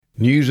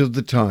News of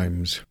the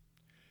Times.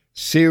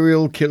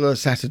 Serial Killer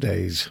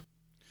Saturdays.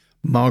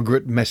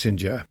 Margaret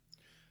Messenger,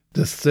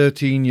 the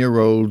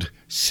 13-year-old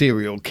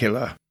serial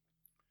killer.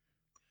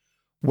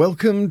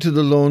 Welcome to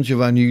the launch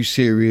of our new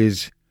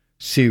series,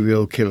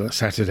 Serial Killer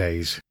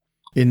Saturdays.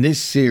 In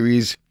this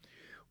series,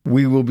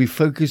 we will be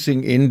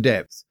focusing in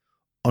depth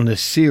on a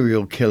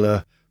serial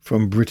killer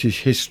from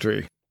British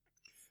history.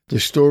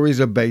 The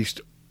stories are based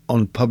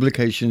on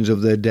publications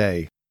of their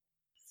day.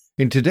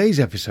 In today's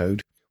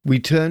episode, we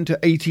turn to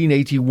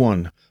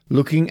 1881,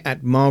 looking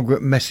at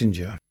Margaret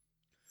Messenger.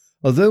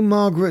 Although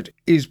Margaret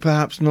is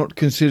perhaps not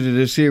considered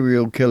a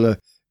serial killer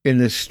in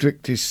the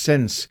strictest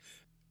sense,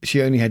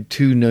 she only had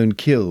 2 known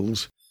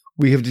kills,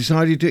 we have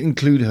decided to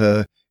include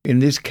her in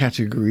this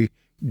category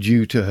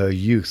due to her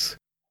youth.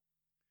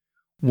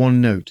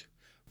 One note: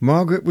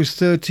 Margaret was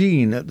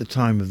 13 at the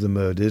time of the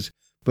murders,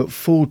 but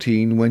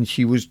 14 when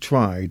she was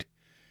tried.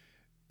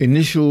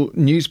 Initial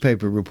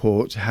newspaper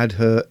reports had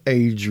her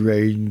age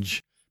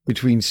range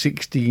between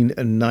 16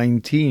 and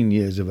 19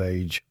 years of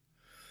age.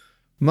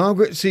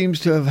 Margaret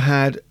seems to have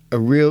had a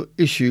real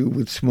issue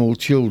with small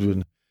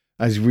children,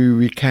 as we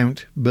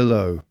recount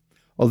below,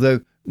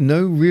 although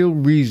no real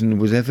reason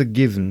was ever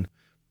given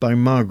by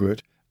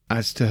Margaret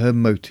as to her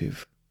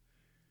motive.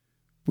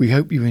 We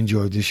hope you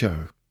enjoyed the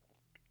show.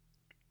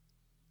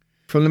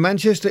 From the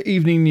Manchester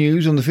Evening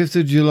News on the 5th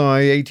of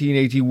July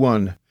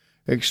 1881,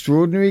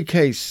 extraordinary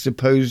case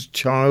supposed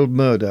child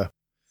murder.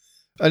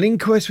 An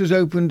inquest was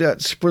opened at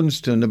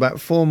Sprunston,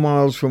 about 4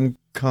 miles from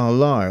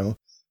Carlisle,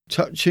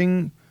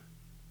 touching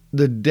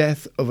the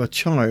death of a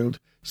child,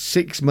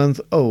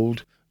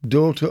 6-month-old,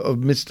 daughter of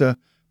Mr.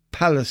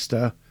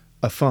 Pallister,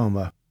 a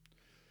farmer.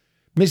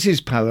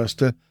 Mrs.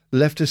 Pallister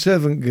left a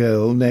servant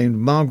girl named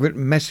Margaret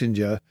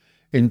Messenger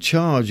in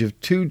charge of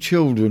 2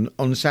 children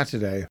on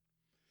Saturday.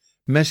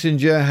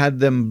 Messenger had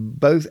them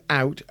both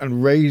out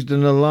and raised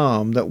an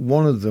alarm that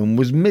one of them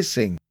was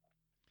missing.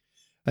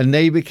 A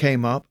neighbour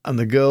came up and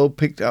the girl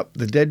picked up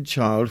the dead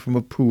child from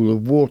a pool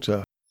of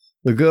water.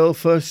 The girl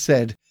first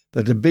said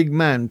that a big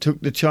man took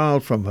the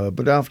child from her,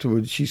 but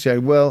afterwards she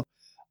said, "Well,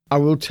 I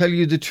will tell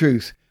you the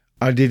truth.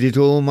 I did it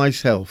all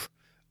myself,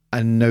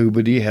 and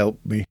nobody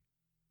helped me."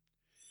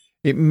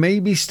 It may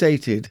be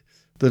stated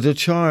that a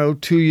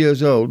child 2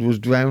 years old was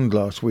drowned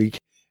last week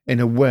in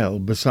a well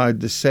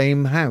beside the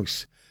same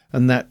house,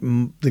 and that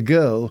the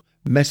girl,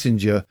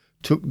 Messenger,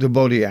 took the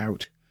body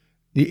out.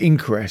 The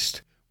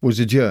inquest was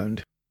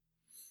adjourned.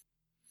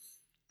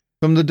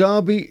 From the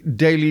Derby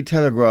Daily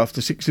Telegraph,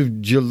 the 6th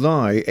of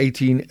July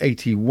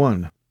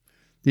 1881,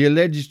 the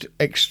alleged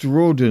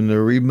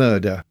extraordinary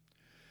murder.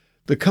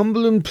 The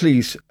Cumberland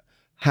police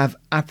have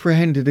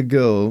apprehended a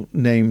girl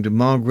named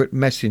Margaret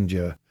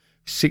Messenger,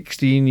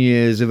 16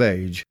 years of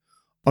age,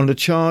 on a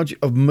charge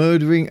of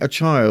murdering a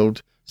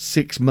child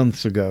 6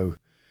 months ago.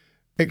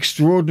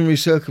 Extraordinary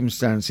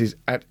circumstances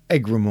at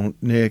Egremont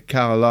near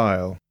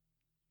Carlisle.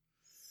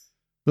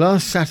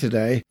 Last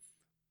Saturday,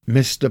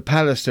 Mr.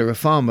 Pallister, a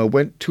farmer,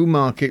 went to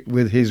market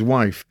with his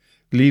wife,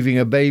 leaving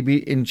a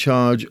baby in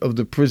charge of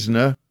the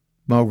prisoner,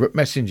 Margaret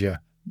Messenger,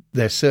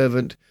 their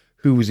servant,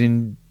 who was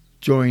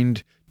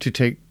enjoined to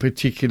take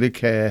particular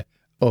care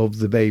of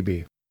the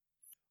baby.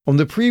 On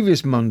the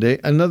previous Monday,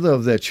 another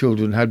of their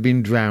children had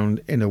been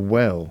drowned in a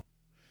well.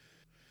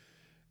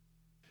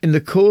 In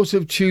the course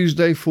of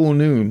Tuesday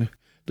forenoon,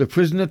 the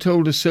prisoner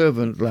told a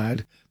servant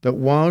lad that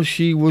while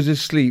she was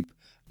asleep,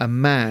 a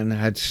man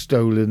had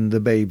stolen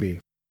the baby.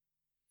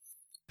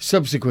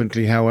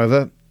 Subsequently,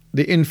 however,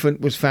 the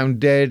infant was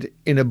found dead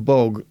in a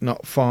bog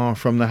not far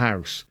from the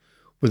house,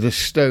 with a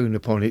stone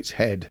upon its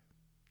head.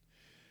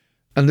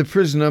 And the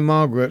prisoner,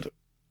 Margaret,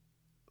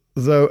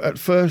 though at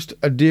first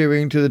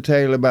adhering to the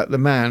tale about the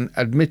man,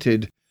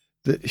 admitted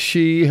that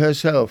she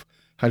herself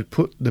had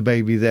put the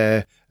baby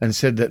there and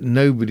said that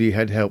nobody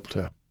had helped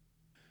her.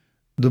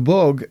 The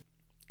bog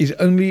is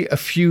only a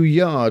few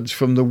yards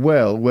from the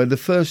well where the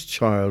first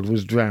child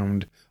was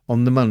drowned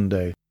on the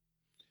Monday.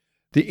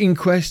 The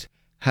inquest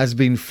has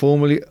been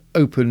formally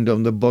opened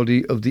on the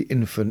body of the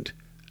infant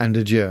and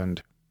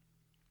adjourned.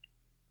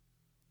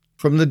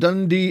 From the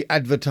Dundee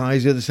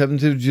Advertiser, the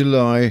 7th of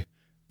July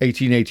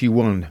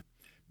 1881,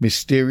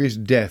 mysterious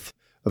death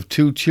of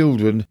 2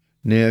 children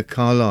near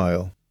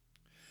Carlisle.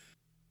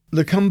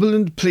 The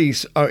Cumberland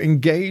police are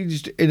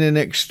engaged in an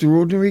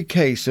extraordinary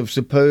case of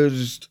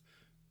supposed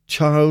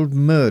child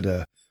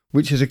murder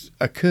which has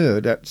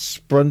occurred at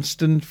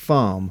Sprunston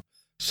Farm,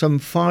 some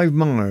 5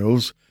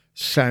 miles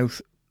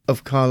south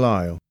of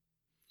Carlisle.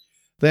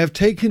 They have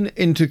taken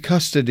into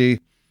custody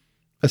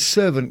a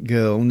servant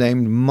girl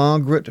named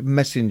Margaret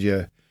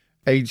Messenger,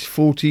 aged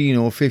 14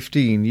 or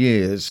 15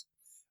 years,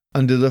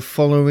 under the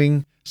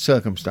following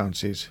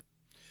circumstances.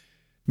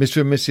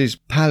 Mr. and Mrs.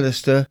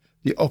 Pallister,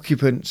 the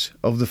occupants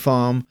of the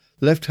farm,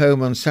 left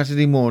home on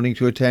Saturday morning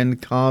to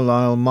attend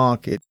Carlisle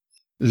Market,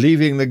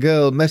 leaving the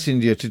girl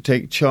Messenger to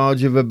take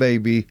charge of a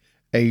baby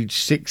aged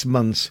 6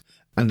 months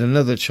and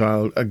another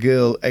child, a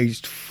girl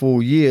aged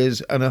 4 years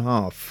and a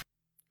half.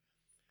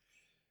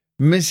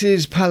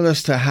 Mrs.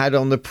 Pallister had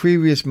on the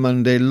previous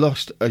Monday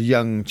lost a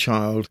young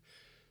child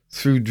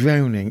through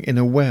drowning in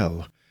a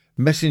well.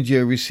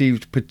 Messenger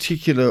received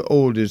particular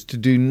orders to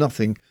do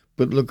nothing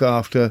but look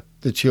after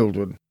the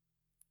children.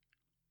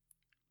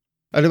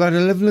 At about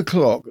 11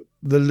 o'clock,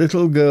 the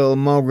little girl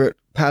Margaret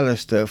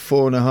Pallister,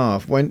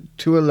 4.5, went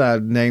to a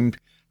lad named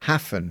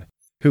Haffen,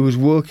 who was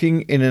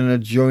working in an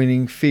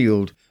adjoining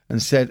field,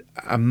 and said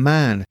a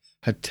man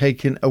had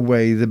taken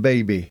away the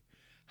baby.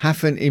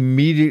 Haffen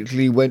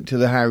immediately went to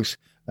the house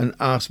and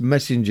asked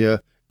Messenger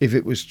if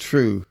it was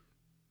true.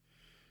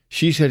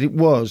 She said it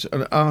was,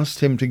 and asked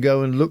him to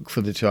go and look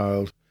for the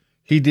child.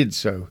 He did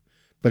so,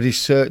 but his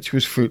search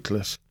was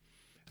fruitless,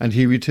 and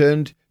he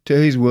returned to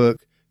his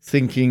work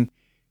thinking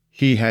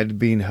he had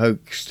been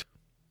hoaxed.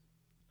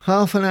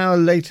 Half an hour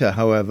later,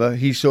 however,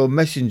 he saw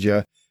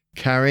Messenger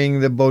carrying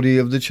the body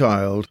of the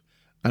child,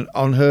 and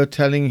on her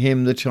telling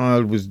him the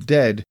child was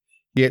dead,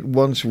 he at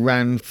once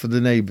ran for the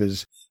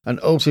neighbours, and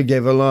also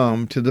gave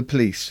alarm to the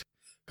police,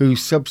 who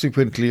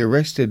subsequently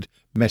arrested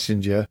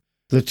Messenger,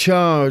 the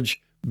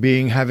charge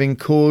being having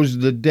caused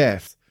the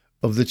death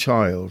of the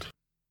child.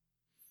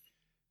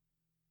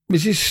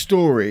 Mrs.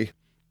 Story,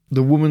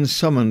 the woman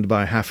summoned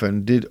by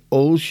Haffen, did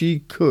all she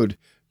could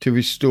to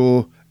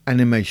restore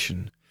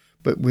animation,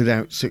 but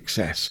without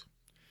success.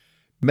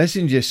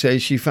 Messenger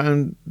says she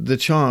found the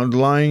child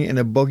lying in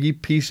a boggy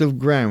piece of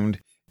ground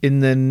in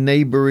the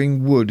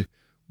neighbouring wood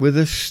with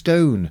a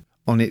stone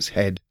on its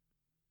head.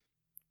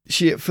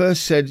 She at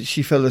first said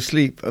she fell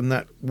asleep, and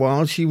that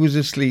while she was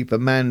asleep a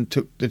man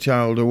took the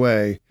child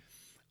away.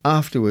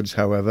 Afterwards,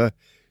 however,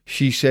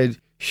 she said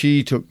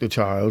she took the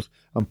child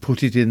and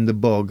put it in the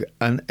bog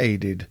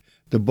unaided.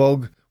 The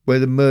bog where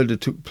the murder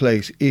took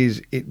place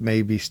is, it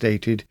may be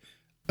stated,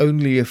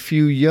 only a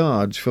few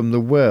yards from the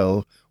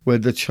well where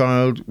the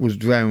child was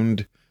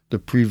drowned the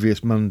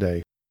previous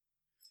Monday.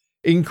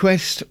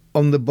 Inquest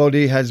on the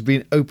body has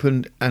been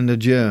opened and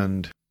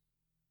adjourned.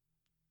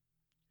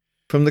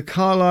 From the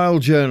Carlisle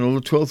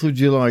Journal, 12th of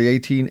July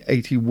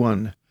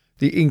 1881,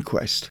 the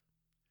inquest.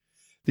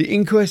 The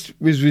inquest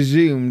was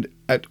resumed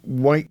at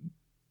White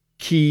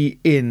Key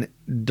Inn,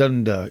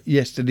 Dunder,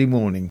 yesterday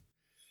morning.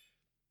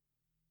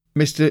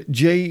 Mr.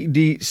 J.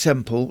 D.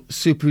 Semple,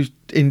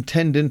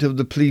 Superintendent of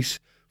the Police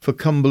for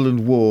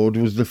Cumberland Ward,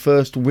 was the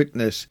first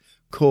witness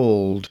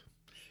called.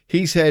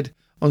 He said,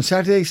 "On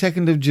Saturday,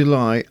 2nd of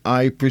July,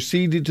 I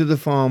proceeded to the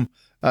farm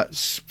at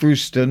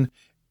Spruceton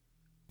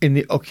in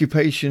the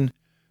occupation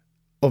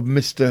of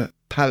Mr.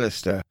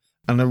 Pallister,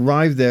 and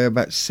arrived there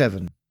about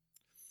 7.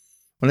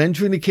 On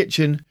entering the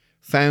kitchen,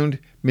 found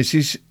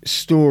Mrs.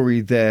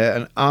 Story there,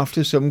 and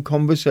after some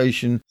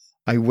conversation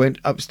I went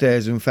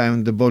upstairs and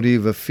found the body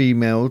of a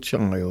female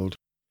child.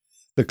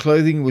 The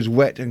clothing was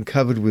wet and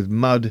covered with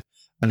mud,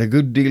 and a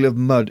good deal of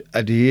mud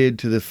adhered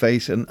to the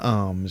face and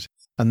arms,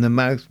 and the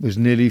mouth was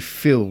nearly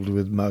filled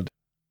with mud.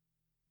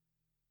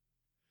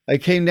 I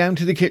came down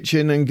to the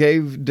kitchen and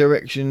gave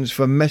directions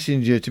for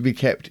Messenger to be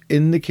kept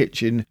in the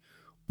kitchen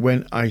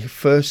when I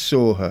first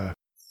saw her.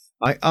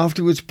 I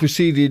afterwards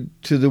proceeded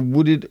to the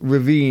wooded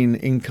ravine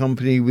in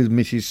company with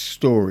Mrs.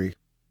 Story.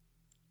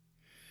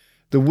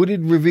 The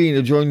wooded ravine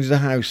adjoins the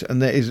house,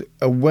 and there is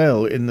a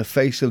well in the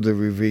face of the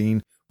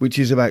ravine, which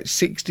is about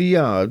 60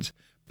 yards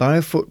by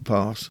a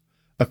footpath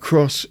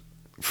across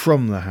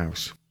from the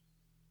house.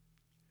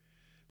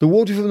 The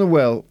water from the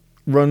well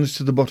runs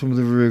to the bottom of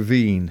the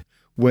ravine,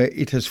 where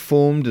it has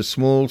formed a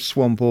small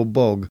swamp or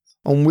bog,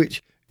 on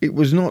which it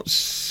was not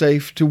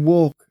safe to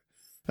walk,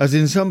 as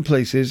in some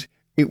places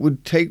it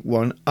would take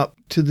one up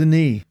to the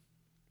knee.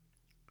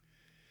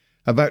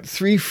 About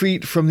 3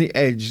 feet from the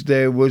edge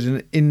there was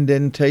an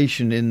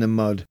indentation in the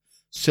mud,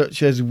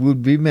 such as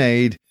would be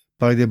made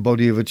by the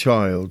body of a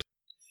child.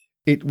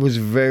 It was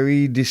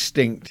very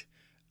distinct,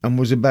 and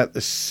was about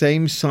the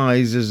same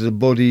size as the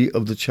body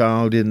of the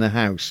child in the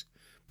house,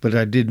 but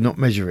I did not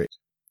measure it.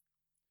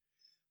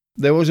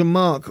 There was a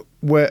mark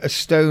where a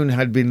stone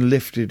had been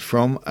lifted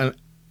from, and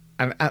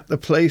at the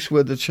place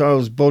where the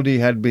child's body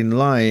had been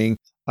lying,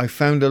 I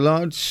found a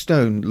large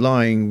stone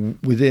lying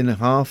within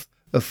half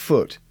a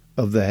foot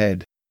of the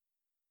head.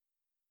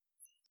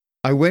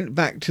 I went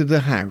back to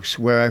the house,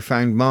 where I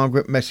found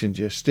Margaret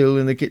Messenger still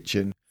in the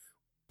kitchen,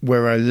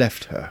 where I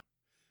left her.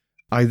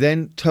 I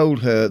then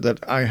told her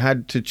that I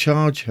had to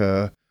charge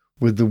her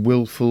with the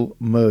wilful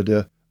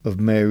murder of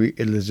Mary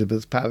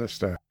Elizabeth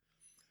Pallister,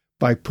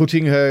 by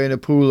putting her in a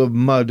pool of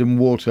mud and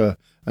water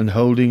and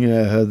holding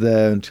her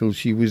there until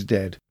she was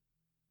dead.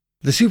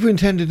 The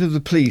superintendent of the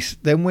police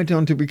then went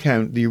on to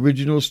recount the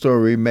original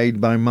story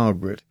made by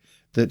Margaret,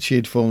 that she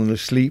had fallen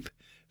asleep,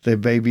 their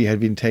baby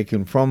had been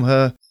taken from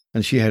her,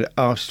 and she had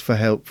asked for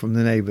help from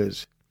the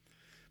neighbours.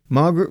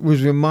 Margaret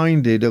was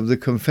reminded of the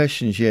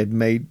confession she had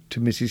made to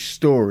Mrs.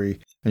 Story,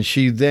 and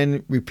she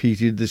then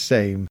repeated the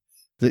same,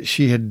 that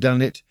she had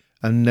done it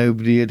and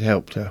nobody had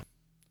helped her.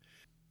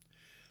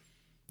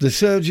 The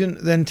surgeon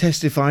then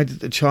testified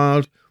that the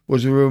child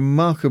was a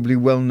remarkably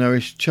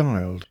well-nourished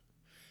child,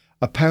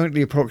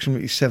 apparently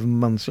approximately 7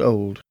 months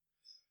old.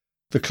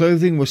 The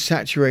clothing was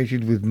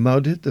saturated with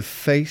mud. The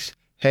face,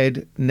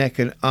 head, neck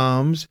and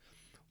arms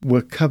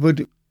were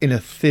covered in a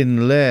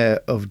thin layer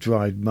of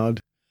dried mud,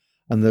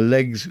 and the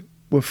legs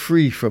were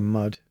free from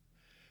mud.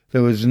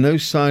 There was no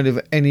sign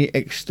of any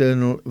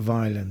external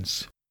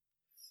violence.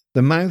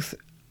 The mouth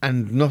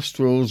and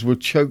nostrils were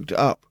choked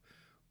up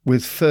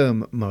with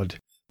firm mud.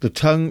 The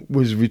tongue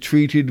was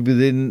retreated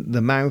within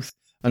the mouth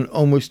and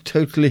almost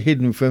totally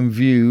hidden from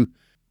view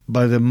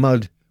by the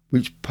mud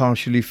which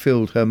partially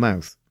filled her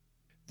mouth.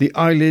 The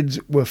eyelids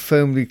were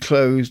firmly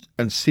closed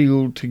and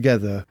sealed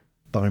together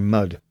by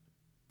mud.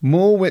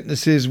 More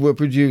witnesses were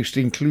produced,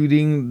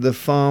 including the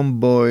farm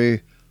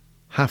boy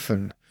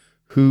Haffen,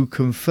 who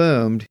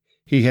confirmed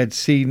he had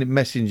seen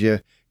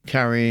Messenger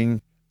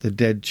carrying the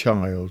dead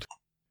child.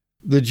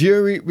 The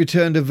jury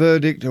returned a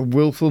verdict of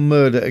willful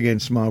murder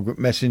against Margaret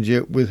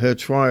Messenger, with her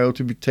trial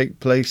to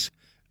take place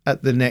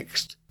at the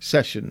next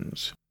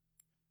sessions.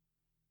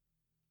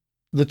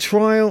 The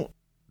trial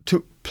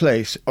took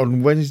place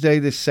on Wednesday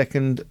the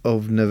 2nd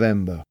of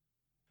November.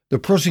 The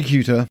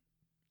prosecutor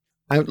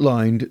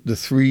outlined the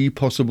three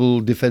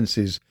possible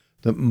defences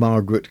that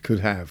Margaret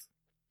could have.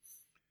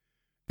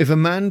 If a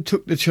man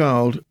took the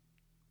child,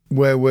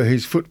 where were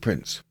his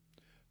footprints?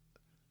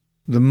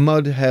 The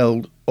mud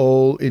held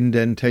all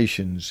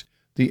indentations.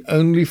 The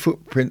only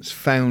footprints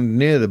found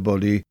near the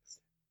body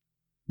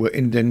were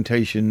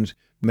indentations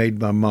made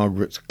by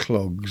Margaret's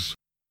clogs.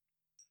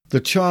 The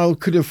child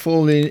could have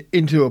fallen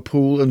into a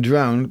pool and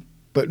drowned,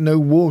 but no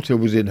water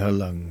was in her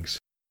lungs.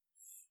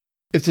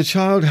 If the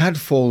child had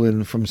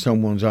fallen from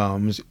someone's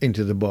arms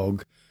into the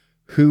bog,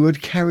 who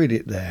had carried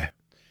it there?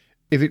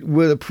 If it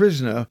were the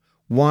prisoner,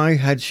 why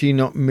had she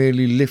not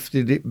merely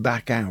lifted it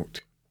back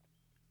out?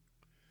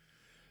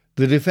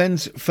 The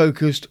defence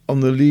focused on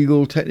the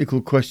legal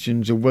technical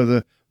questions of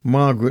whether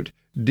Margaret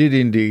did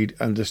indeed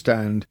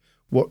understand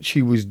what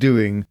she was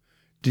doing.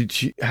 Did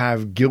she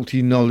have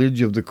guilty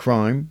knowledge of the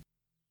crime?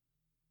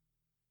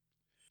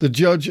 The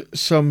judge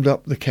summed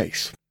up the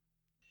case.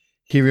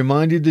 He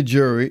reminded the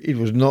jury it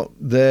was not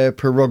their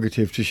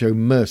prerogative to show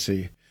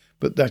mercy,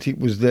 but that it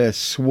was their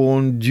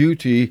sworn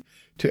duty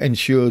to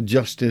ensure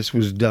justice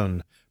was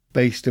done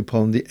based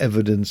upon the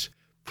evidence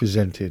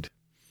presented.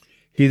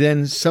 He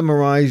then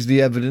summarised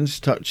the evidence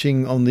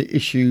touching on the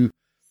issue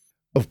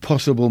of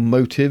possible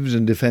motives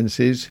and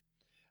defences,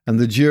 and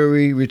the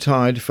jury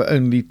retired for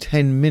only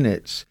 10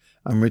 minutes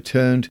and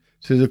returned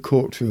to the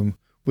courtroom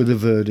with a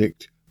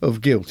verdict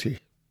of guilty.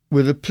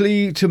 With a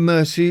plea to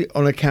mercy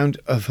on account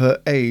of her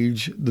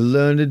age, the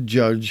learned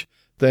judge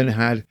then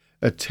had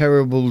a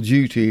terrible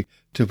duty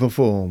to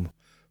perform,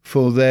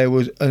 for there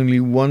was only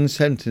one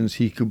sentence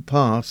he could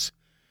pass,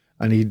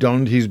 and he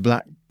donned his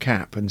black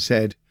cap and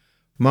said,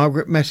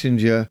 "Margaret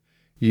Messenger,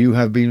 you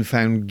have been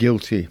found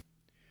guilty.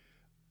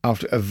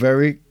 After a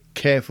very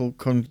careful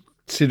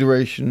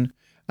consideration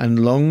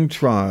and long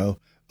trial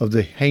of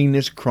the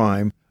heinous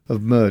crime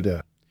of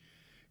murder,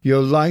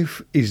 your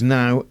life is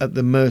now at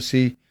the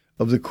mercy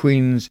of the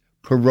Queen's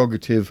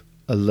prerogative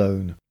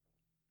alone.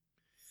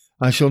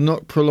 I shall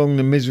not prolong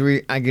the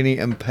misery, agony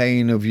and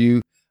pain of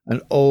you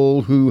and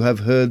all who have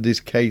heard this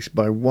case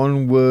by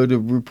one word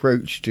of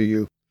reproach to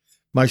you.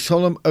 My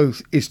solemn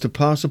oath is to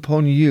pass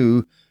upon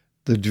you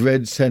the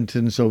dread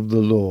sentence of the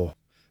law,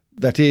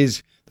 that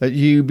is, that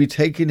you be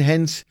taken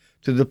hence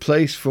to the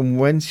place from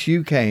whence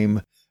you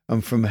came,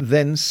 and from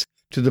thence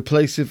to the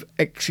place of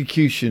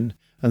execution,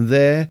 and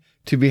there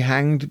to be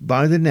hanged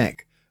by the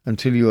neck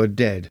until you are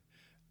dead,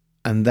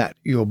 and that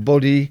your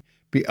body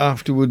be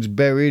afterwards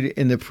buried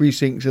in the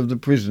precincts of the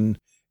prison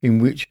in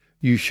which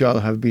you shall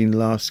have been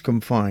last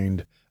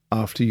confined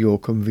after your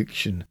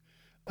conviction,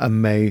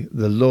 and may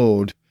the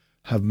Lord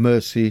have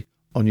mercy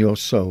on your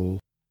soul."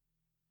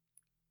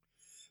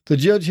 The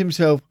judge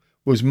himself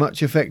was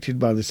much affected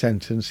by the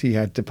sentence he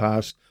had to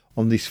pass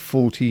on this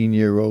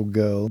 14-year-old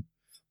girl.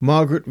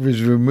 Margaret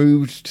was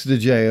removed to the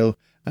jail,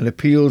 and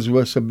appeals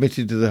were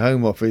submitted to the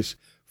Home Office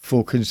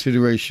for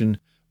consideration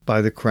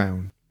by the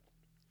Crown.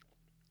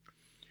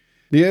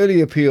 The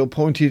early appeal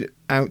pointed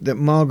out that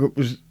Margaret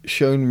was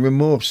shown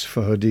remorse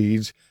for her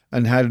deeds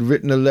and had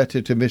written a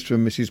letter to Mr.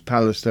 and Mrs.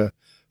 Pallister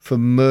for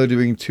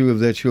murdering two of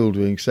their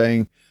children,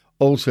 saying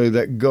also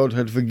that God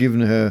had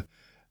forgiven her,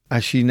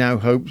 as she now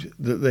hoped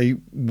that they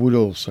would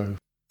also.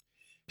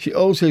 She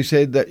also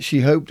said that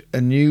she hoped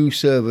a new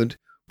servant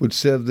would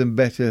serve them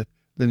better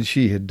than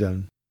she had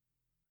done.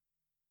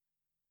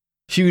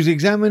 She was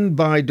examined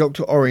by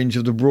Dr. Orange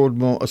of the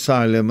Broadmoor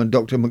Asylum and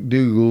Dr.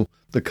 McDougall,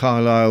 the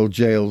Carlisle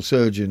jail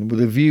surgeon,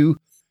 with a view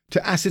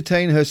to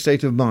ascertain her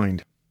state of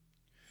mind.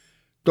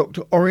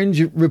 Dr.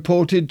 Orange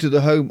reported to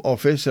the Home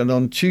Office, and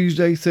on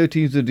Tuesday,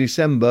 13th of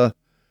December,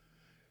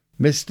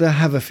 Mr.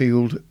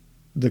 Haverfield,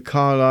 the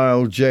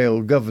Carlisle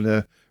jail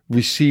governor,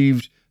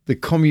 received the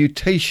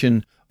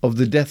commutation of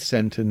the death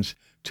sentence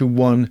to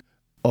one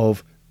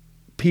of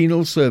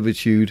penal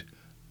servitude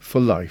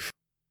for life.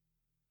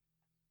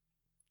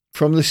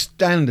 From the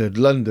Standard,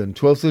 London,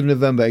 12th of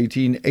November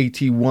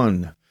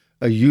 1881,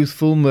 a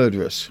youthful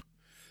murderess.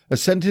 A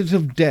sentence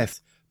of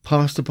death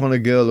passed upon a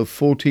girl of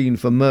 14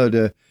 for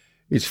murder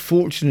is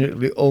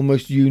fortunately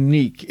almost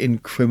unique in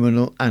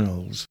criminal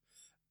annals,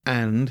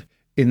 and,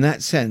 in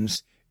that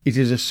sense, it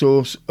is a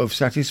source of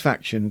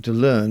satisfaction to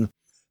learn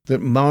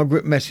that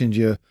Margaret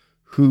Messenger,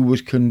 who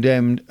was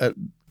condemned at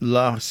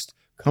last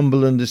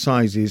Cumberland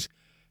Assizes,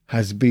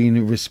 has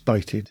been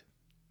respited.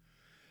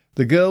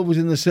 The girl was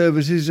in the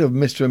services of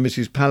Mr. and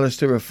Mrs.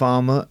 Pallister, a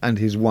farmer, and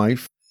his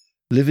wife,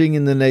 living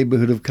in the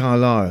neighbourhood of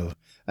Carlisle,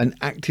 and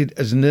acted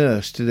as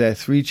nurse to their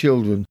 3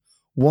 children,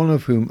 one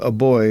of whom, a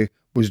boy,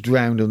 was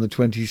drowned on the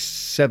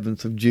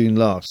 27th of June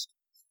last.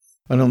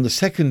 And on the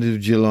 2nd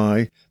of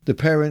July, the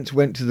parents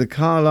went to the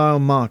Carlisle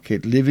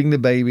market, leaving the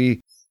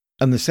baby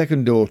and the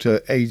second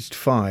daughter, aged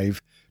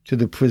 5, to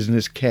the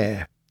prisoner's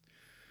care.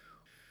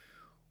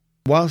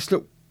 Whilst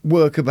at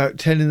work about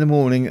 10 in the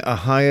morning, a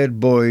hired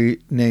boy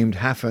named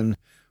Haffen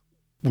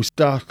was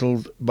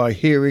startled by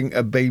hearing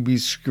a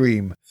baby's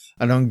scream,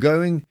 and on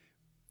going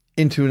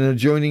into an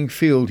adjoining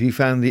field he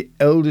found the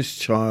eldest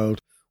child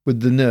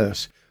with the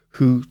nurse,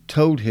 who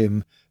told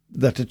him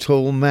that a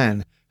tall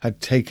man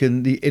had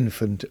taken the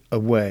infant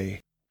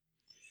away.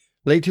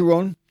 Later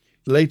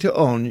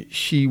on,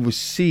 she was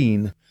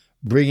seen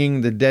bringing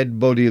the dead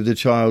body of the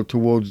child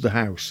towards the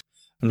house,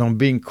 and on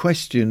being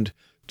questioned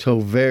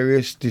told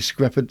various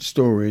discrepant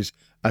stories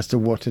as to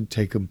what had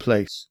taken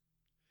place.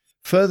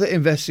 Further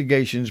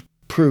investigations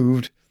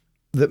proved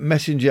that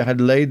Messenger had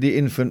laid the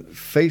infant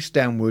face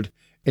downward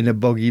in a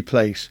boggy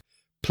place,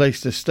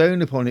 placed a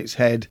stone upon its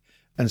head,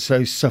 and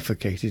so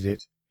suffocated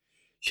it.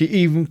 She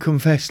even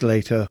confessed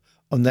later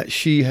on that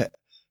she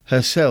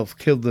herself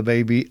killed the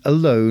baby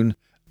alone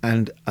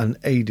and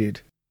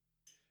unaided.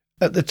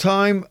 At the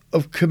time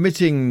of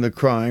committing the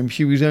crime,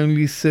 she was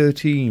only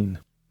 13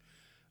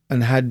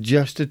 and had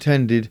just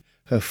attended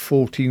her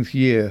 14th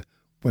year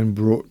when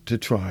brought to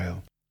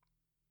trial.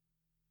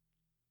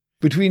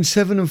 Between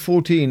 7 and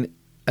 14,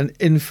 an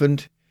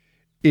infant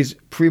is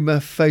prima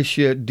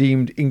facie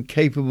deemed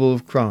incapable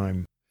of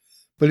crime,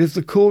 but if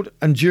the court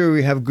and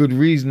jury have good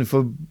reason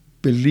for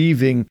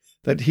believing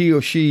that he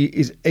or she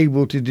is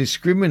able to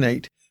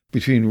discriminate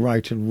between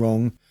right and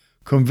wrong,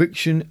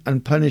 conviction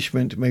and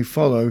punishment may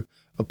follow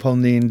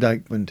upon the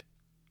indictment.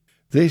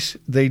 This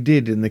they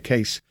did in the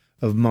case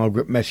of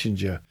Margaret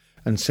Messenger,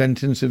 and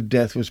sentence of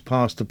death was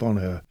passed upon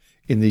her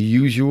in the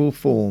usual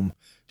form,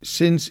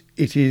 since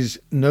it is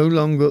no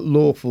longer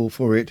lawful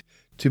for it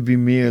to be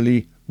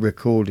merely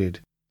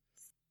recorded.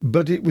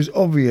 But it was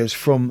obvious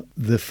from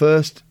the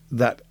first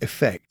that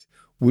effect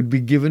would be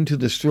given to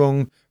the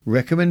strong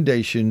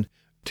recommendation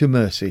to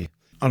mercy,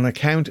 on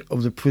account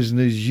of the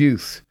prisoner's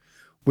youth,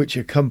 which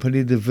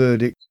accompanied the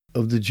verdict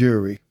of the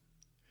jury.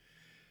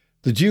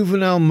 The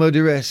juvenile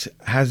murderess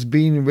has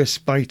been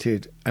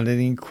respited, and an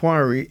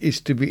inquiry is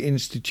to be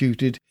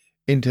instituted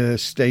into her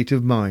state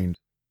of mind.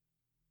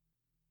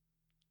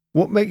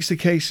 What makes the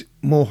case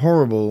more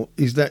horrible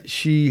is that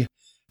she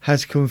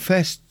has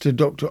confessed to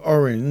Dr.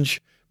 Orange,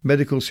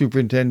 medical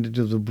superintendent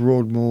of the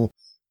Broadmoor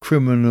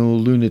Criminal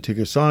Lunatic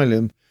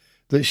Asylum,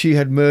 that she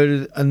had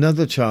murdered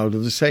another child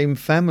of the same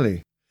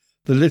family,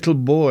 the little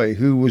boy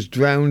who was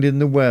drowned in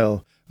the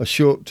well a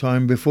short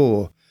time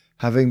before,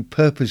 having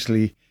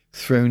purposely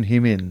thrown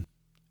him in.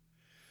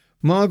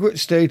 Margaret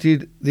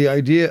stated the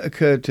idea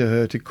occurred to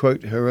her, to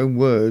quote her own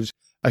words,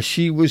 as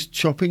she was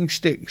chopping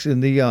sticks in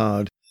the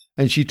yard,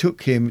 and she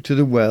took him to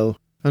the well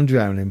and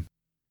drowned him.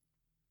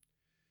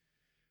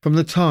 From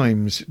the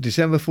Times,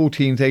 December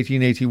 14,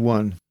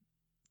 1881.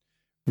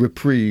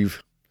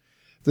 Reprieve.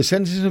 The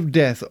sentence of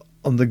death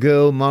on the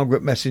girl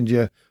Margaret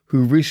Messenger,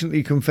 who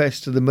recently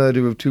confessed to the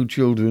murder of 2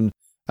 children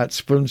at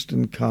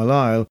Sprunston,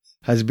 Carlisle,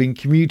 has been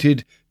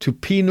commuted to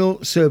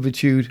penal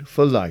servitude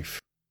for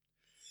life.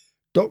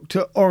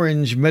 Dr.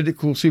 Orange,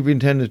 medical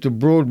superintendent of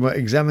Broadmoor,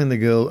 examined the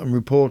girl and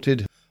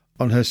reported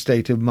on her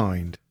state of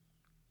mind.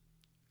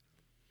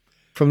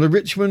 From the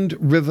Richmond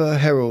River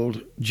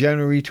Herald,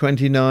 January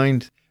 29,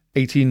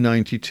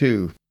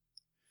 1892.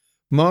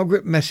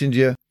 Margaret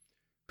Messenger,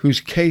 whose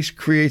case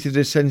created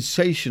a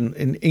sensation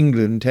in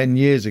England 10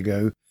 years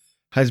ago,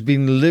 has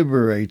been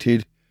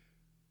liberated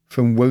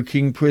from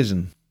Woking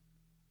prison.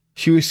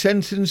 She was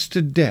sentenced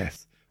to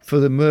death for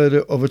the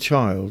murder of a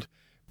child,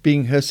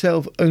 being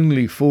herself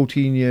only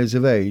 14 years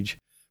of age,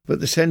 but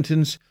the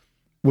sentence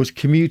was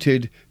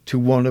commuted to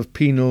one of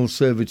penal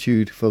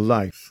servitude for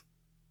life.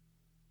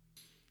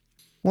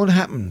 What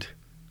happened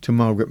to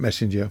Margaret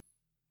Messenger?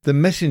 The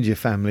Messenger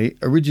family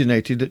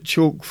originated at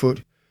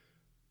Chalkfoot,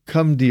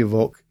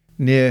 Cumdiavock,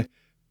 near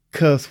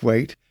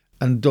Kirthwaite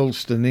and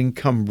Dalston in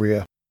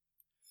Cumbria.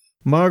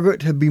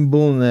 Margaret had been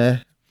born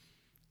there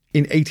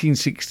in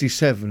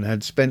 1867,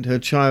 had spent her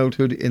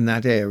childhood in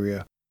that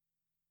area.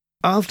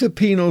 After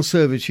penal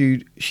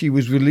servitude, she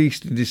was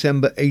released in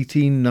December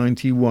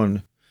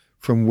 1891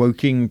 from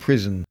Woking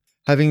prison,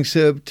 having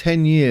served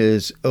 10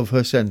 years of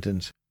her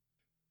sentence.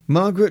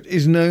 Margaret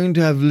is known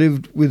to have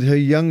lived with her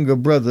younger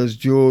brothers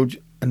George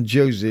and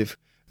Joseph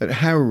at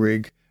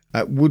Howrig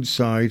at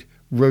Woodside,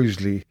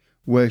 Roseley,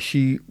 where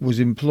she was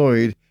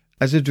employed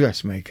as a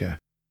dressmaker.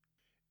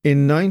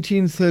 In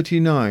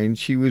 1939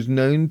 she was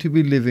known to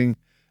be living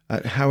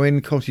at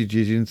Howen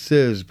Cottages in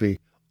Thursby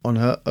on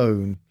her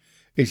own.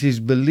 It is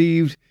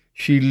believed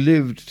she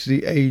lived to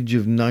the age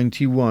of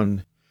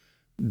 91,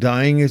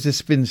 dying as a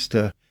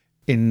spinster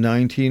in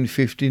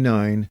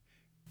 1959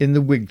 in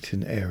the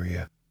Wigton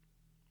area.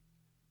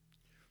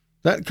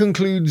 That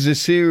concludes the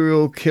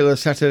Serial Killer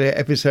Saturday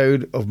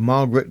episode of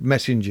Margaret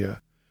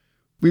Messenger.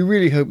 We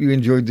really hope you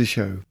enjoyed the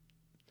show.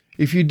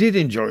 If you did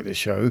enjoy the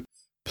show,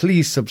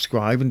 please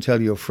subscribe and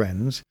tell your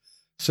friends.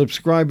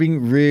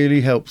 Subscribing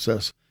really helps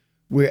us.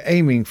 We're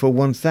aiming for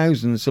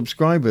 1,000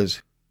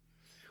 subscribers.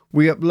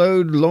 We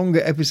upload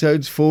longer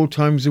episodes 4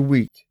 times a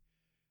week.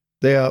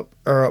 They are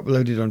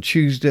uploaded on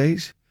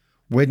Tuesdays,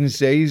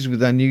 Wednesdays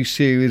with our new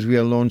series we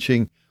are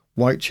launching,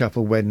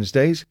 Whitechapel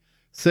Wednesdays,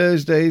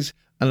 Thursdays,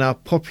 and our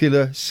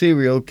popular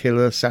Serial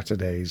Killer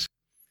Saturdays,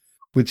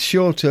 with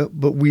shorter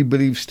but we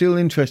believe still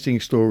interesting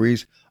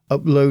stories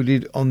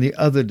uploaded on the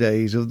other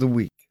days of the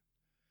week.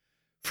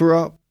 For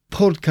our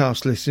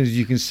podcast listeners,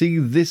 you can see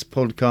this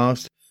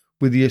podcast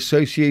with the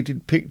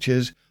associated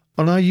pictures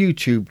on our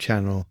YouTube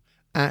channel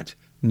at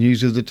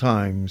News of the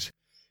Times.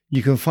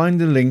 You can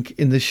find the link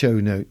in the show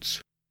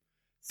notes.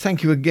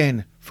 Thank you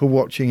again for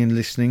watching and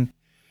listening.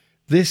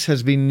 This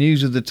has been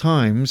News of the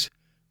Times,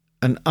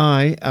 and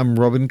I am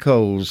Robin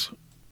Coles.